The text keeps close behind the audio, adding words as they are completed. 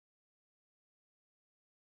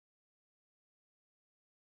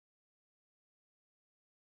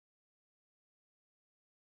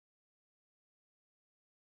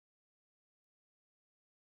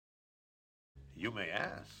You may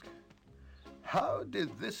ask, how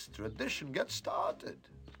did this tradition get started?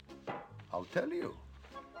 I'll tell you.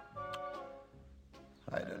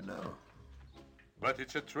 I don't know. But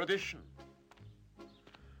it's a tradition.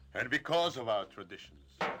 And because of our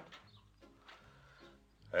traditions,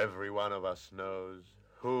 every one of us knows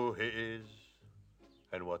who he is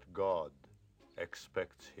and what God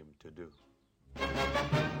expects him to do.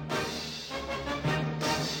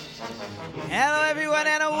 Hello, everyone,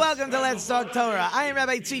 and welcome to Let's Talk Torah. I am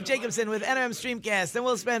Rabbi Tzvi Jacobson with NRM Streamcast, and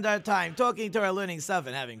we'll spend our time talking Torah, learning stuff,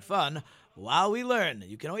 and having fun while we learn.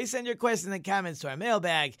 You can always send your questions and comments to our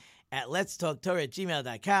mailbag at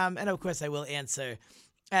letstalktorah@gmail.com, and of course, I will answer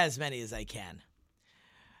as many as I can.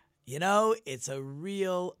 You know, it's a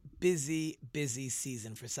real busy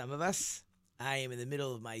season for some of us. I am in the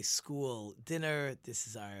middle of my school dinner. This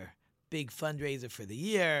is our big fundraiser for the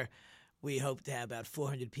year. We hope to have about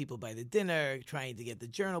 400 people by the dinner, trying to get the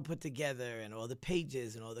journal put together and all the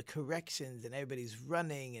pages and all the corrections, and everybody's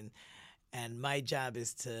running. And my job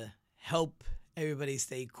is to help everybody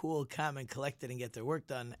stay cool, calm, and collected and get their work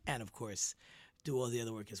done, and, of course, do all the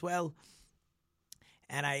other work as well.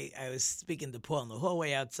 And I was speaking to Paul in the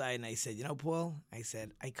hallway outside, and I said, you know, Paul, I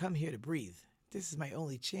said, I come here to breathe. This is my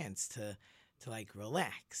only chance to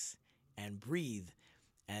relax and breathe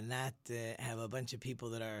and not have a bunch of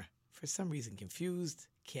people that are, for some reason, confused,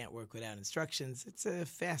 can't work without instructions. It's a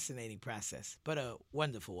fascinating process, but a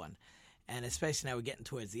wonderful one. And especially now we're getting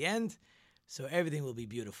towards the end, so everything will be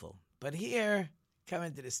beautiful. But here,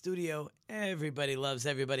 coming to the studio, everybody loves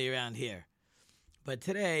everybody around here. But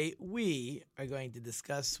today, we are going to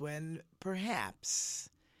discuss when perhaps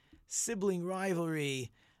sibling rivalry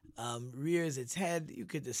rears its head. You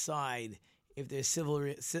could decide if there's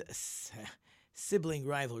sibling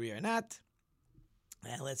rivalry or not.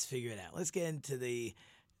 And let's figure it out. Let's get into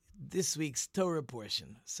this week's Torah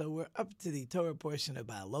portion. So we're up to the Torah portion of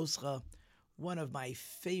Baaloscha, one of my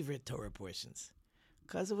favorite Torah portions,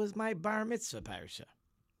 because it was my bar mitzvah parasha.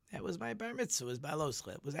 That was my bar mitzvah, was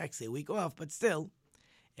Baaloscha. It was actually a week off, but still,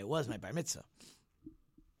 it was my bar mitzvah.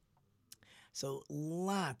 So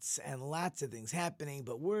lots and lots of things happening,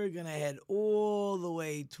 but we're going to head all the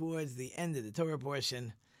way towards the end of the Torah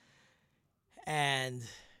portion and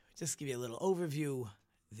just give you a little overview.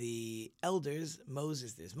 The elders,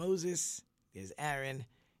 there's Aaron,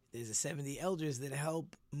 there's the 70 elders that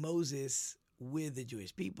help Moses with the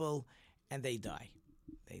Jewish people, and they die.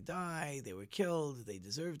 They were killed, they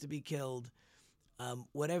deserve to be killed.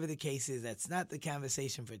 Whatever the case is, that's not the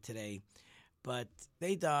conversation for today, but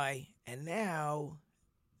they die, and now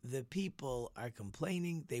the people are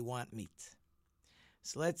complaining they want meat.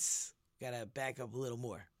 So gotta back up a little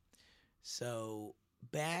more. So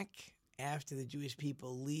back after the Jewish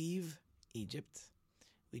people leave Egypt,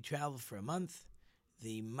 we travel for a month.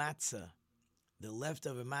 The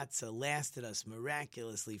leftover matzah lasted us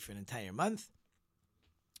miraculously for an entire month.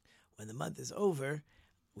 When the month is over,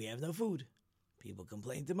 we have no food. People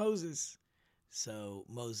complain to Moses. So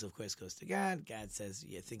Moses, of course, goes to God. God says,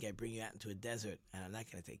 you think I bring you out into a desert and I'm not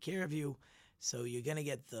going to take care of you. So you're going to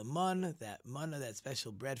get the manna, that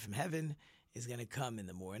special bread from heaven is going to come in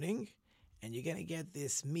the morning. And you're going to get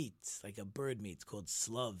this meat, like a bird meat. It's called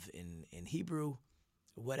slav in Hebrew.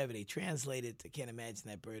 Whatever they translate it, I can't imagine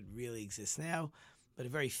that bird really exists now. But a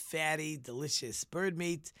very fatty, delicious bird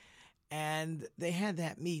meat. And they had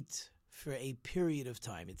that meat for a period of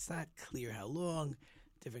time. It's not clear how long.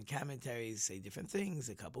 Different commentaries say different things,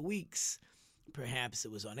 a couple weeks. Perhaps it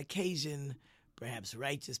was on occasion. Perhaps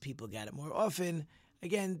righteous people got it more often.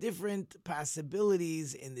 Again, different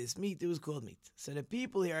possibilities in this meat. It was called meat. So the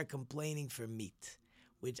people here are complaining for meat,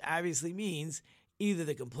 which obviously means either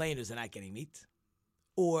the complainers are not getting meat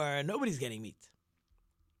or nobody's getting meat.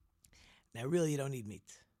 Now, really, you don't need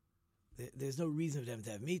meat. There's no reason for them to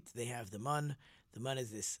have meat. They have the mun. The mun is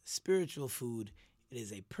this spiritual food. It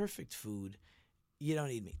is a perfect food. You don't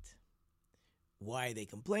need meat. Why are they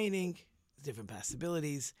complaining? Different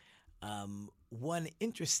possibilities. One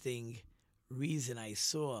interesting reason I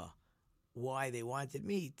saw why they wanted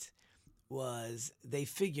meat was they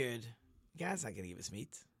figured God's not going to give us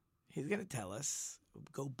meat. He's going to tell us,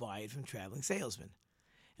 go buy it from traveling salesmen.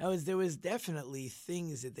 There was definitely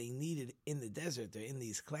things that they needed in the desert. They're in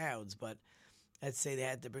these clouds, but let's say they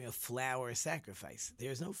had to bring a flour sacrifice.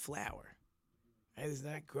 There's no flour. Right? There's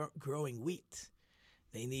not growing wheat.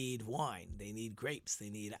 They need wine. They need grapes. They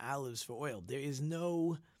need olives for oil. There is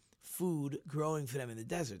no food growing for them in the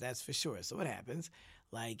desert, that's for sure. So what happens?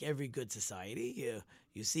 Like every good society,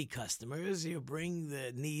 you see customers, you bring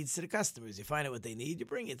the needs to the customers. You find out what they need, you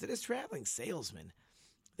bring it to this traveling salesman.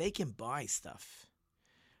 They can buy stuff.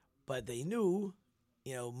 But they knew,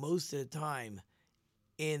 most of the time,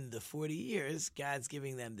 in the 40 years, God's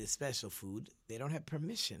giving them this special food. They don't have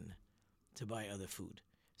permission to buy other food.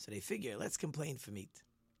 So they figure, let's complain for meat.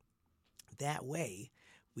 That way,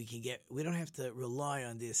 we don't have to rely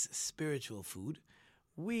on this spiritual food.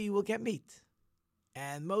 We will get meat.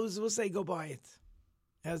 And Moses will say, go buy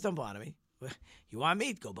it. Don't bother me. You want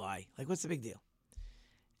meat? Go buy. Like, what's the big deal?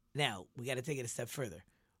 Now, we got to take it a step further.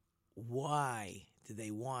 Why do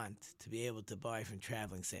they want to be able to buy from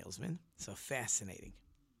traveling salesmen? So fascinating.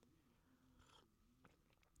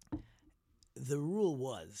 The rule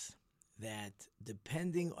was that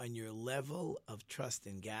depending on your level of trust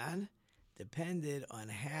in God, depended on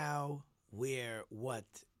how, where, what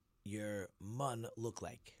your mun looked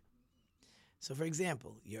like. So, for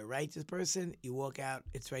example, you're a righteous person, you walk out,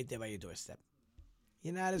 it's right there by your doorstep.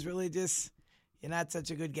 You're not as religious, you're not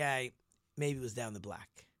such a good guy, maybe it was down the block.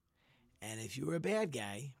 And if you were a bad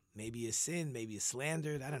guy, maybe you sinned, maybe you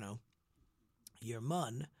slandered, I don't know, your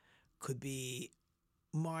mun could be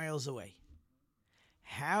miles away.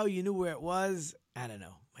 How you knew where it was, I don't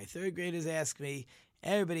know. My third graders ask me,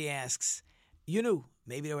 everybody asks, you knew.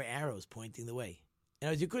 Maybe there were arrows pointing the way. In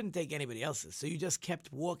other words, you couldn't take anybody else's, so you just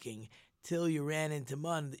kept walking till you ran into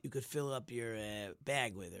mun that you could fill up your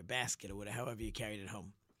bag with, or basket, or whatever, however you carried it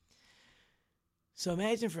home. So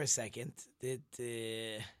imagine for a second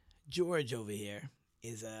that George over here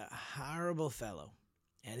is a horrible fellow,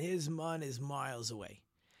 and his mun is miles away.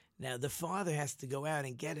 Now, the father has to go out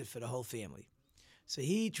and get it for the whole family. So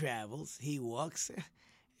he travels, he walks.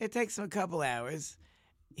 It takes him a couple hours.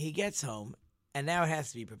 He gets home, and now it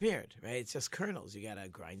has to be prepared, right? It's just kernels. You got to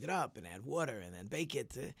grind it up and add water and then bake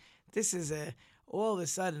it. This is all of a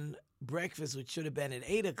sudden, breakfast, which should have been at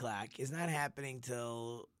 8 o'clock, is not happening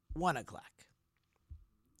till 1 o'clock.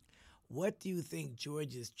 What do you think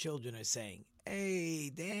George's children are saying?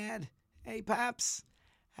 Hey, Dad. Hey, Pops.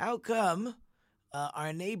 How come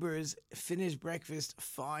our neighbors finished breakfast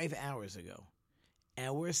 5 hours ago,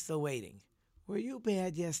 and we're still waiting? Were you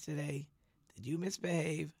bad yesterday? Did you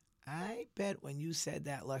misbehave? I bet when you said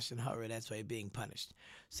that Lashon Hara, that's why you're being punished.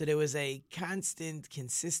 So there was a constant,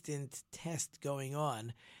 consistent test going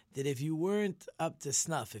on that if you weren't up to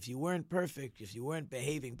snuff, if you weren't perfect, if you weren't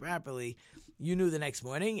behaving properly, you knew the next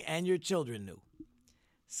morning and your children knew.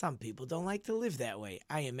 Some people don't like to live that way.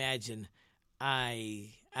 I imagine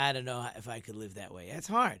I don't know if I could live that way. That's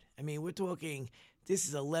hard. I mean, we're talking, this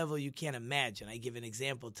is a level you can't imagine. I give an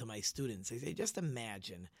example to my students. I say, just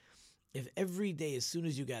imagine if every day, as soon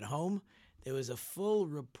as you got home, there was a full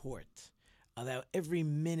report of how every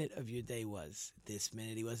minute of your day was. This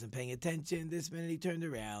minute he wasn't paying attention. This minute he turned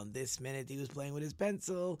around. This minute he was playing with his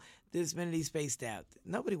pencil. This minute he spaced out.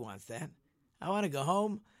 Nobody wants that. I want to go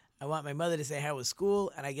home. I want my mother to say how was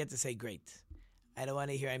school, and I get to say great. I don't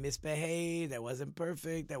want to hear I misbehaved, I wasn't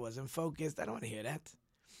perfect, I wasn't focused. I don't want to hear that.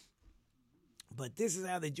 But this is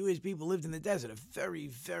how the Jewish people lived in the desert, a very,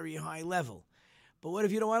 very high level. But what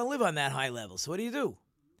if you don't want to live on that high level? So what do?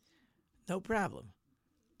 No problem.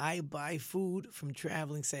 I buy food from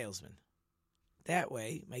traveling salesmen. That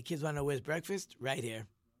way, my kids want to know where's breakfast? Right here.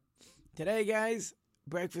 Today, guys,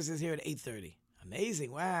 breakfast is here at 8:30.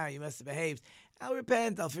 Amazing. Wow, you must have behaved. I'll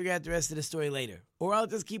repent. I'll figure out the rest of the story later. Or I'll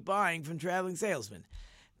just keep buying from traveling salesmen.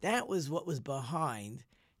 That was what was behind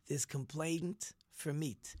this complaint for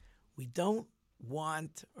meat. We don't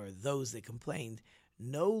want, or those that complained,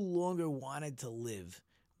 no longer wanted to live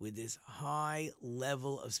with this high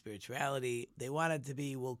level of spirituality. They wanted to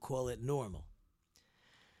be, we'll call it normal.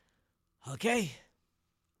 Okay.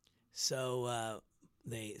 So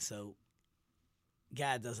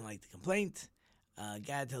God doesn't like the complaint.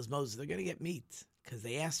 God tells Moses they're going to get meat because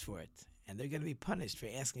they asked for it. And they're going to be punished for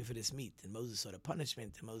asking for this meat. And Moses saw the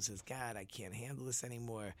punishment. And Moses says, God, I can't handle this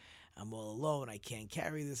anymore. I'm all alone. I can't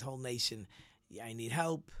carry this whole nation. I need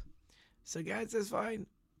help. So God says, fine.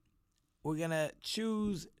 We're going to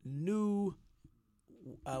choose new,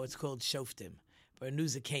 what's called shoftim, or new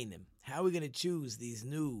zakanim. How are we going to choose these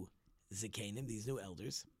new zakanim, these new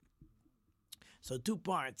elders? So 2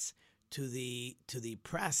 parts to the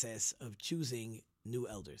process of choosing new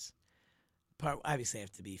elders. Part obviously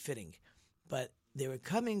have to be fitting, but they were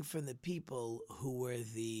coming from the people who were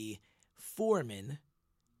the foremen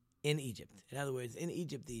in Egypt. In other words, in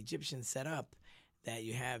Egypt, the Egyptians set up that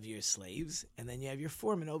you have your slaves, and then you have your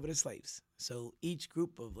foreman over the slaves. So each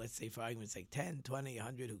group of, let's say, for argument's sake, 10, 20,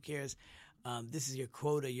 100, who cares? This is your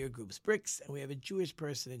quota, your group's bricks, and we have a Jewish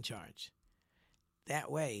person in charge.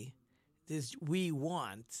 That way, the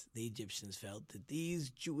Egyptians felt, that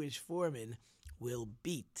these Jewish foremen will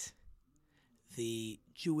beat the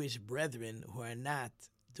Jewish brethren who are not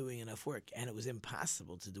doing enough work, and it was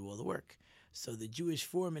impossible to do all the work. So the Jewish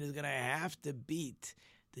foreman is going to have to beat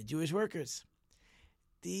the Jewish workers.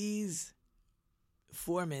 These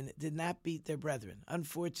foremen did not beat their brethren.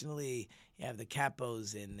 Unfortunately, you have the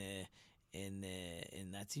capos in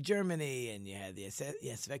Nazi Germany, and you had the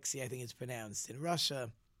Yesvexi, I think it's pronounced, in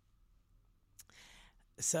Russia.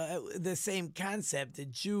 So the same concept, the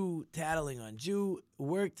Jew tattling on Jew,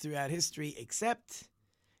 worked throughout history, except it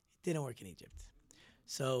didn't work in Egypt.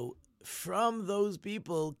 So from those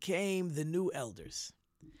people came the new elders.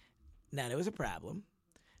 Now, there was a problem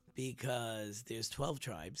because there's 12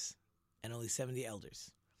 tribes and only 70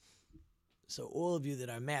 elders. So all of you that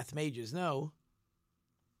are math majors know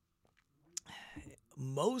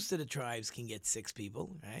most of the tribes can get 6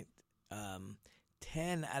 people, right?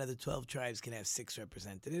 10 out of the 12 tribes can have 6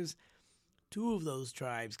 representatives. 2 of those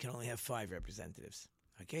tribes can only have 5 representatives.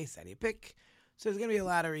 Okay, so how do you pick? So there's going to be a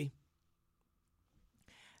lottery.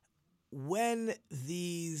 When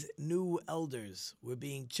these new elders were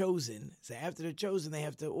being chosen, so after they're chosen, they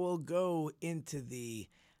have to all go into the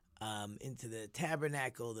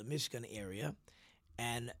tabernacle, the Mishkan area,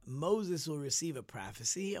 and Moses will receive a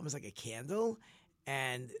prophecy, almost like a candle,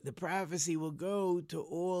 and the prophecy will go to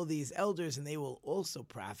all these elders, and they will also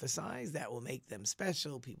prophesy. That will make them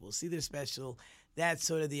special. People will see they're special. That's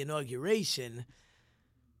sort of the inauguration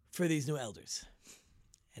for these new elders.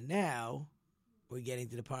 And now we're getting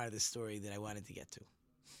to the part of the story that I wanted to get to.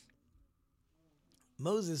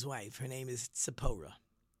 Moses' wife, her name is Tzipporah.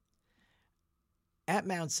 At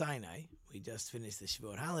Mount Sinai, we just finished the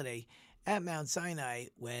Shavuot holiday, at Mount Sinai,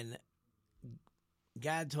 when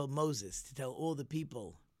God told Moses to tell all the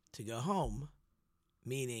people to go home,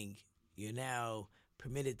 meaning you're now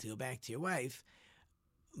permitted to go back to your wife,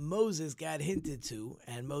 Moses got hinted to,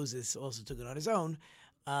 and Moses also took it on his own,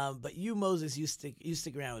 but you, Moses, you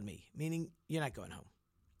stick around with me, meaning you're not going home.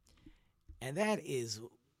 And that is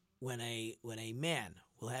when a man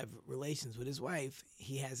will have relations with his wife,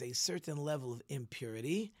 he has a certain level of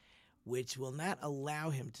impurity, which will not allow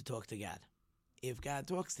him to talk to God. If God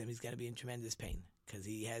talks to him, he's going to be in tremendous pain because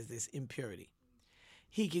he has this impurity.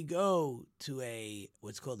 He could go to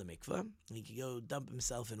what's called a mikveh. He could go dump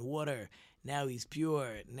himself in water. Now he's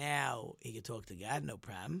pure. Now he could talk to God, no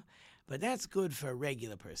problem. But that's good for a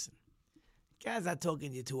regular person. God's not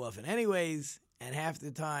talking to you too often anyways, and half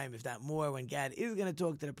the time, if not more, when God is going to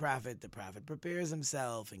talk to the prophet prepares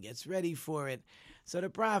himself and gets ready for it. So the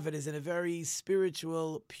prophet is in a very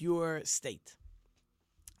spiritual, pure state.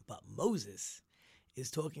 But Moses is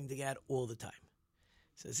talking to God all the time.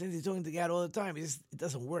 So since he's talking to God all the time, it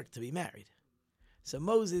doesn't work to be married. So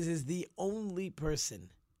Moses is the only person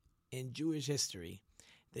in Jewish history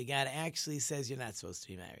that God actually says you're not supposed to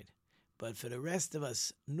be married. But for the rest of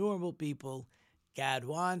us normal people, God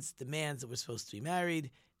demands that we're supposed to be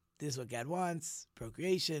married. This is what God wants,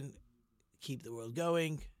 procreation, keep the world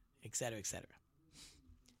going, etc., etc.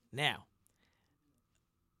 Now,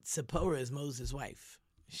 Tzipporah is Moses' wife.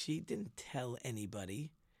 She didn't tell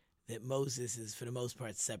anybody that Moses is, for the most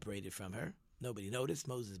part, separated from her. Nobody noticed.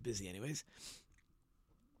 Moses is busy anyways.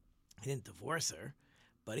 He didn't divorce her,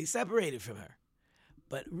 but he separated from her.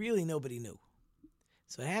 But really nobody knew.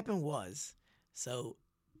 So what happened was,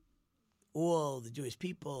 all the Jewish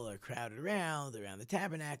people are crowded around the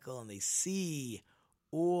tabernacle, and they see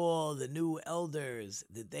all the new elders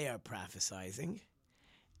that they are prophesying.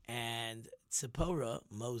 And Tzipporah,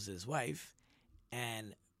 Moses' wife,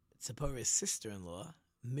 and Tzipporah's sister-in-law,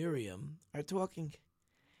 Miriam, are talking.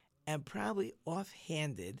 And probably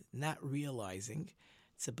offhanded, not realizing,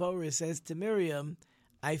 Tzipporah says to Miriam,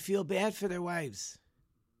 I feel bad for their wives.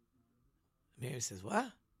 Miriam says,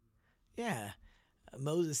 what? Yeah,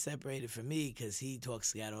 Moses separated from me because he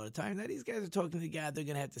talks to God all the time. Now these guys are talking to God. They're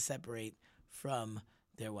going to have to separate from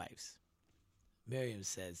their wives. Miriam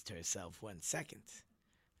says to herself, 1 second.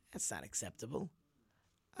 That's not acceptable.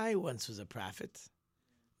 I once was a prophet.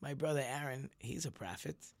 My brother Aaron, he's a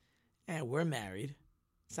prophet. And we're married.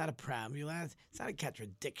 It's not a problem. It's not a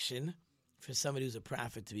contradiction for somebody who's a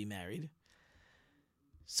prophet to be married.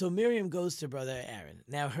 So Miriam goes to brother Aaron.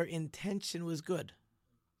 Now her intention was good.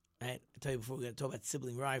 Right? I tell you before, we're going to talk about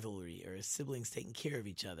sibling rivalry or siblings taking care of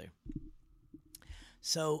each other.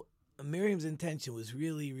 So Miriam's intention was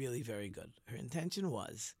really, really very good. Her intention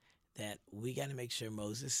was that we got to make sure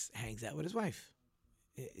Moses hangs out with his wife.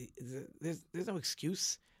 There's no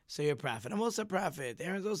excuse. So you're a prophet. I'm also a prophet.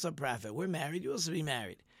 Aaron's also a prophet. We're married. You also be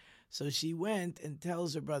married. So she went and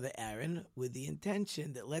tells her brother Aaron with the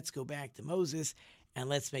intention that let's go back to Moses and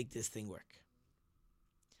let's make this thing work.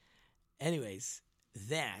 Anyways,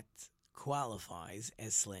 that qualifies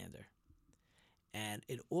as slander. And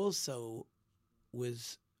it also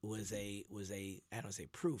was a I don't say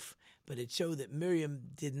proof, but it showed that Miriam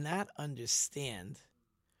did not understand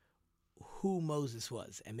who Moses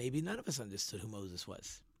was. And maybe none of us understood who Moses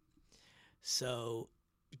was. So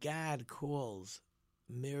God calls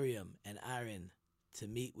Miriam and Aaron to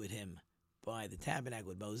meet with him by the tabernacle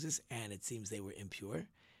with Moses, and it seems they were impure,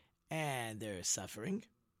 and they're suffering.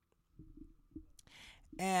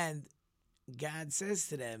 And God says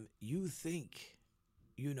to them, you think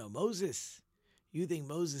you know Moses? You think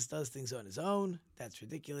Moses does things on his own? That's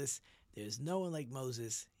ridiculous. There's no one like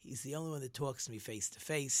Moses. He's the only one that talks to me face to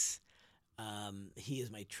face. He is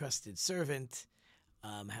my trusted servant.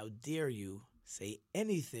 How dare you say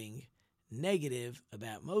anything negative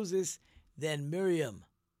about Moses? Then Miriam,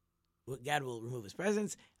 God will remove his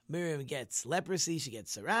presence. Miriam gets leprosy. She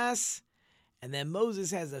gets saras. And then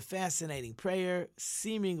Moses has a fascinating prayer,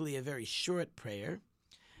 seemingly a very short prayer.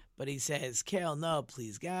 But he says, Kel, no,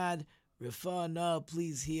 please God. Refa, no,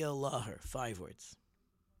 please heal Laher. 5 words.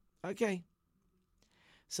 Okay.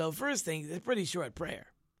 So first thing, it's a pretty short prayer.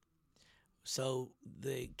 So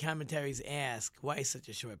the commentaries ask, why such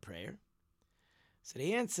a short prayer? So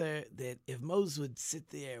they answer that if Moses would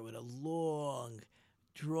sit there with a long,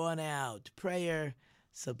 drawn-out prayer,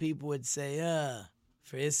 so people would say,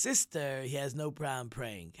 for his sister, he has no problem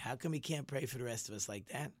praying. How come he can't pray for the rest of us like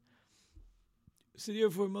that? So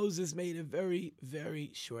therefore, Moses made a very,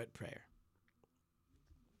 very short prayer.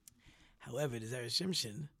 However, the Zera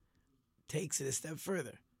Shimshon takes it a step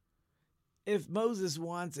further. If Moses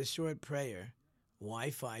wants a short prayer,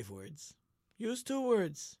 why 5 words? Use 2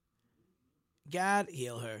 words. God,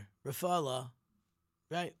 heal her. Rafala,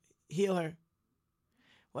 right? Heal her.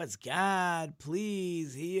 What's God,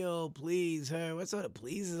 please heal, please her? What sort of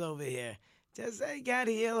pleases over here? Just say, God,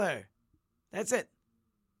 heal her. That's it.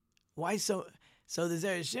 Why so? So the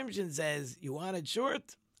Zera Shimshon says, you want it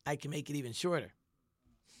short? I can make it even shorter.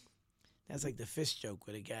 That's like the fish joke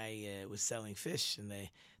where the guy was selling fish and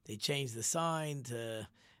they changed the sign to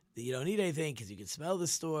you don't need anything because you can smell the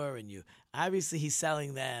store, and you obviously he's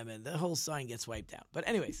selling them, and the whole sign gets wiped out. But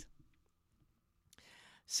anyways,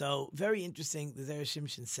 so very interesting. The Zera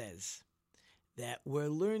Shimshon says that we're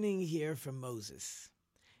learning here from Moses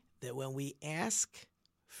that when we ask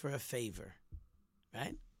for a favor,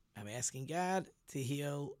 right? I'm asking God to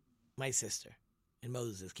heal my sister, in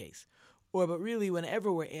Moses' case. But really,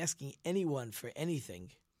 whenever we're asking anyone for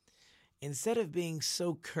anything, instead of being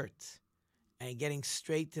so curt and getting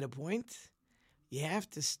straight to the point, you have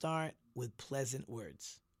to start with pleasant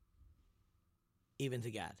words, even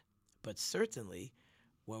to God. But certainly,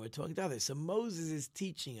 when we're talking to others. So Moses is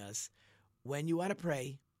teaching us, when you want to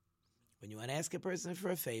pray, when you want to ask a person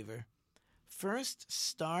for a favor, first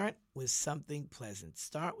start with something pleasant.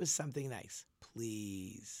 Start with something nice.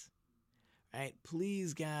 Please. Right?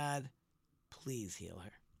 Please, God, please heal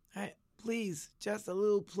her. All right? Please, just a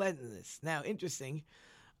little pleasantness. Now, interesting,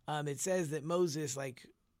 it says that Moses,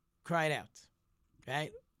 cried out,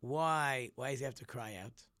 right? Why does he have to cry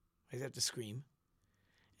out? Why does he have to scream?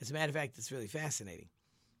 As a matter of fact, it's really fascinating.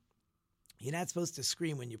 You're not supposed to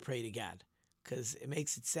scream when you pray to God, because it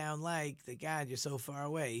makes it sound like that, God, you're so far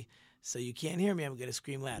away, so you can't hear me, I'm going to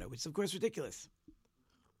scream louder, which is, of course, ridiculous.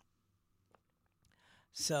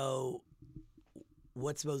 So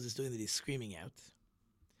what's Moses doing that he's screaming out?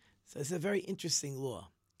 So it's a very interesting law.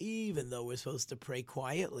 Even though we're supposed to pray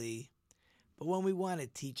quietly, but when we want to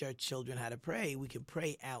teach our children how to pray, we can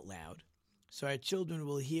pray out loud. So our children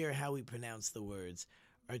will hear how we pronounce the words.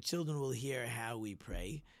 Our children will hear how we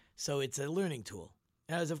pray. So it's a learning tool.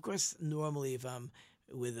 As of course, normally if I'm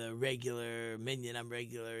with a regular minyan, I'm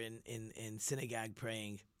regular in synagogue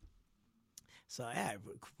praying. So I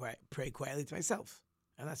pray quietly to myself.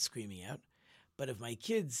 I'm not screaming out. But if my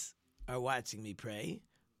kids are watching me pray,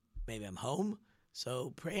 maybe I'm home,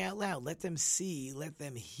 so pray out loud. Let them see, let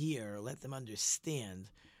them hear, let them understand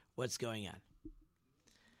what's going on.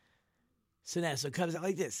 So it comes out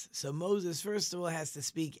like this. So Moses, first of all, has to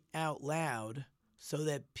speak out loud so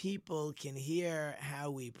that people can hear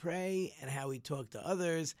how we pray and how we talk to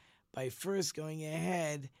others by first going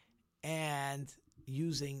ahead and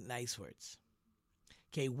using nice words.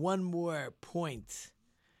 Okay, one more point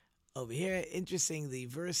over here. Interesting, the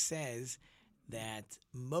verse says that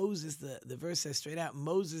Moses, the verse says straight out,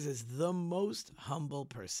 Moses is the most humble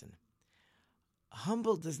person.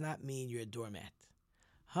 Humble does not mean you're a doormat.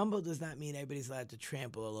 Humble does not mean everybody's allowed to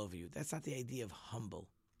trample all over you. That's not the idea of humble.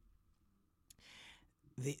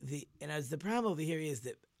 The problem over here is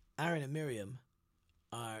that Aaron and Miriam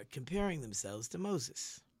are comparing themselves to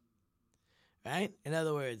Moses. Right? In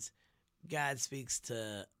other words, God speaks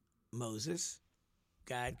to Moses.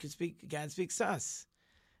 God speaks to us.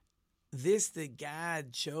 This that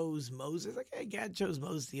God chose Moses, God chose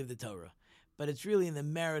Moses to give the Torah, but it's really in the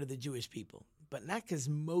merit of the Jewish people. but not because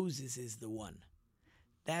Moses is the one.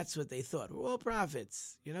 That's what they thought. We're all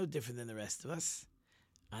prophets. You're no different than the rest of us.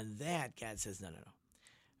 On that, God says, no.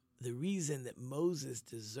 The reason that Moses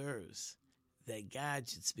deserves that God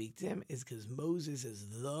should speak to him is because Moses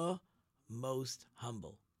is the most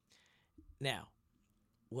humble. Now,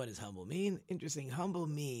 what does humble mean? Interesting. Humble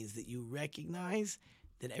means that you recognize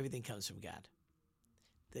that everything comes from God.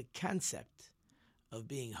 The concept of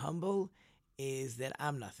being humble is that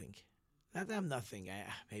I'm nothing. Not that I'm nothing.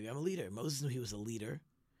 Maybe I'm a leader. Moses knew he was a leader.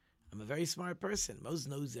 I'm a very smart person. Moses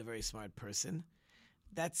knows he's a very smart person.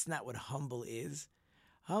 That's not what humble is.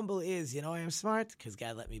 Humble is, I am smart because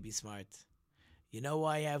God let me be smart. You know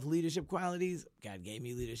why I have leadership qualities? God gave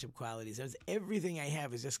me leadership qualities. Everything I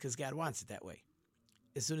have is just because God wants it that way.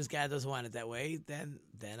 As soon as God doesn't want it that way, then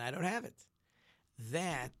I don't have it.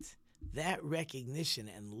 That recognition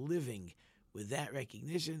and living with that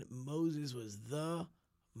recognition, Moses was the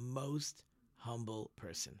most humble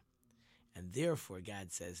person. And therefore,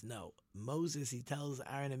 God says, no. Moses, he tells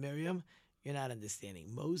Aaron and Miriam, you're not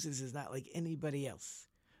understanding. Moses is not like anybody else.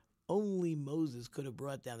 Only Moses could have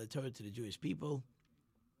brought down the Torah to the Jewish people.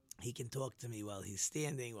 He can talk to me while he's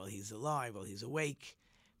standing, while he's alive, while he's awake,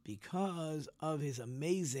 because of his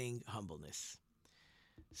amazing humbleness.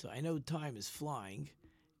 So I know time is flying,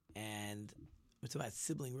 and it's about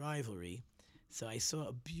sibling rivalry. So I saw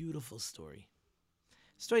a beautiful story.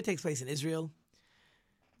 The story takes place in Israel.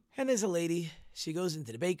 And there's a lady, she goes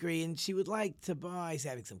into the bakery and she would like to buy, she's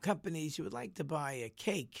having some company, she would like to buy a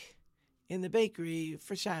cake in the bakery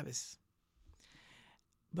for Shabbos.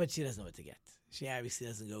 But she doesn't know what to get. She obviously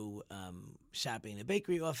doesn't go shopping in a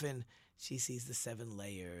bakery often. She sees the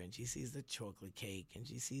 7-layer and she sees the chocolate cake and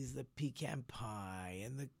she sees the pecan pie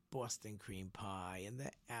and the Boston cream pie and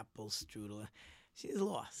the apple strudel. She's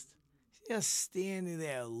lost. She's just standing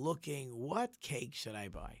there looking, what cake should I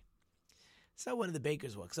buy? So one of the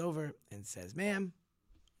bakers walks over and says, ma'am,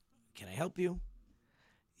 can I help you?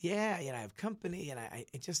 Yeah, I have company and I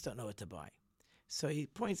just don't know what to buy. So he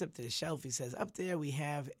points up to the shelf. He says, up there we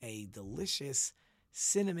have a delicious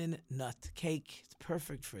cinnamon nut cake. It's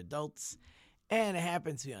perfect for adults. And it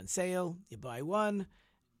happens to be on sale. You buy one,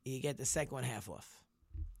 you get the second one half off.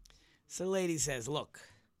 So the lady says, look,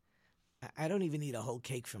 I don't even need a whole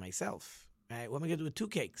cake for myself. Right? What am I going to do with 2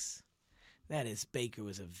 cakes? That is, baker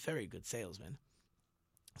was a very good salesman.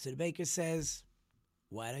 So the baker says,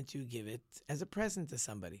 why don't you give it as a present to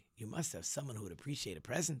somebody? You must have someone who would appreciate a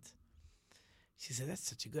present. She said, that's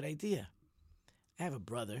such a good idea. I have a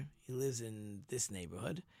brother. He lives in this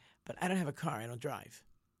neighborhood, but I don't have a car. I don't drive.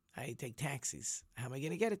 I take taxis. How am I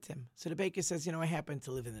going to get it to him? So the baker says, I happen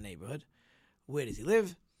to live in the neighborhood. Where does he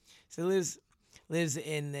live? So he lives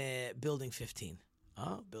in building 15.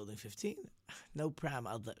 Oh, building 15? No problem.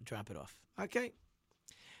 I'll drop it off. Okay.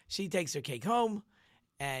 She takes her cake home,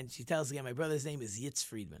 and she tells again, my brother's name is Yitz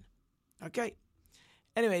Friedman. Okay.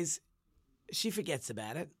 Anyways, she forgets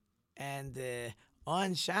about it, and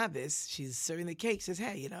on Shabbos, she's serving the cake, says,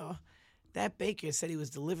 hey, that baker said he was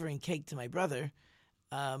delivering cake to my brother.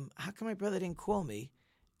 How come my brother didn't call me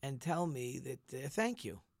and tell me that thank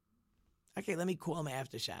you? Okay, let me call him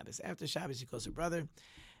after Shabbos. After Shabbos, she calls her brother,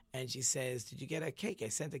 and she says, did you get a cake? I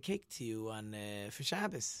sent a cake to you for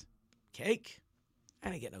Shabbos. Cake? I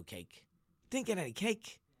didn't get no cake. Didn't get any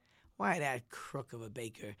cake? Why, that crook of a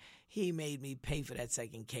baker. He made me pay for that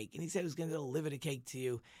second cake, and he said he was going to deliver the cake to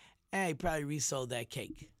you, and he probably resold that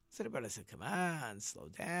cake. So the brother said, come on, slow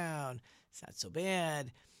down. It's not so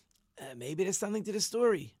bad. Maybe there's something to the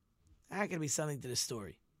story. How can there be something to the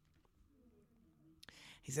story?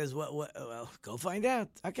 He says, well, go find out.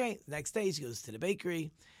 Okay, next day she goes to the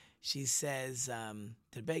bakery. She says to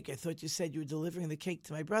the baker, I thought you said you were delivering the cake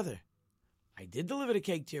to my brother. I did deliver the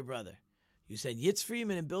cake to your brother. You said Yitz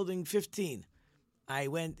Friedman in building 15. I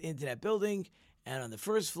went into that building, and on the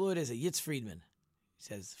first floor there's a Yitz Friedman. He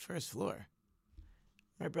says, first floor?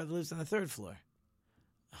 My brother lives on the 3rd floor.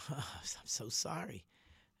 Oh, I'm so sorry.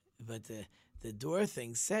 But the door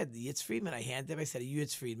thing said, the Yitz Friedman. I handed him, I said, are you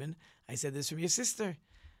Yitz Friedman? I said, this from your sister.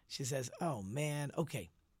 She says, oh, man,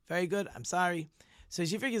 okay. Very good, I'm sorry. So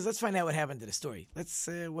she figures, let's find out what happened to the story.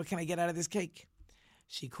 What can I get out of this cake?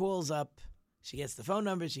 She calls up, she gets the phone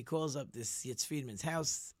number, she calls up this Yitz Friedman's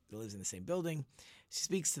house, that lives in the same building. She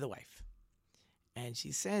speaks to the wife. And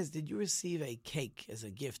she says, did you receive a cake as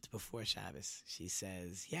a gift before Shabbos? She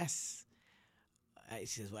says, yes. She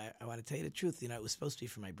says, well, I want to tell you the truth. It was supposed to be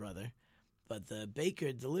for my brother, but the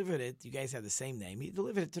baker delivered it. You guys have the same name. He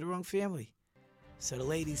delivered it to the wrong family. So the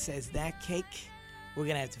lady says, that cake, we're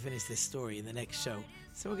going to have to finish this story in the next show.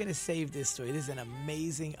 So we're going to save this story. This is an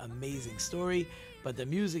amazing, amazing story. but the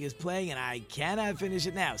music is playing and I cannot finish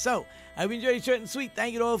it now. So, I hope you enjoyed it short and sweet.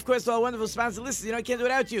 Thank you to all, of course, to all wonderful sponsor listeners. You know I can't do it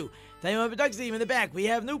without you. Thank you to my production team in the back. We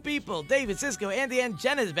have new people. David, Cisco, Andy, and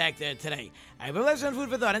Jenna's back there today. I've been blessed on Food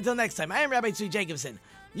for Thought. Until next time, I am Rabbi Tzvi Jacobson.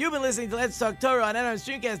 You've been listening to Let's Talk Torah on NRM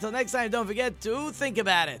Streamcast. Until next time, don't forget to think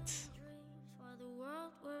about it.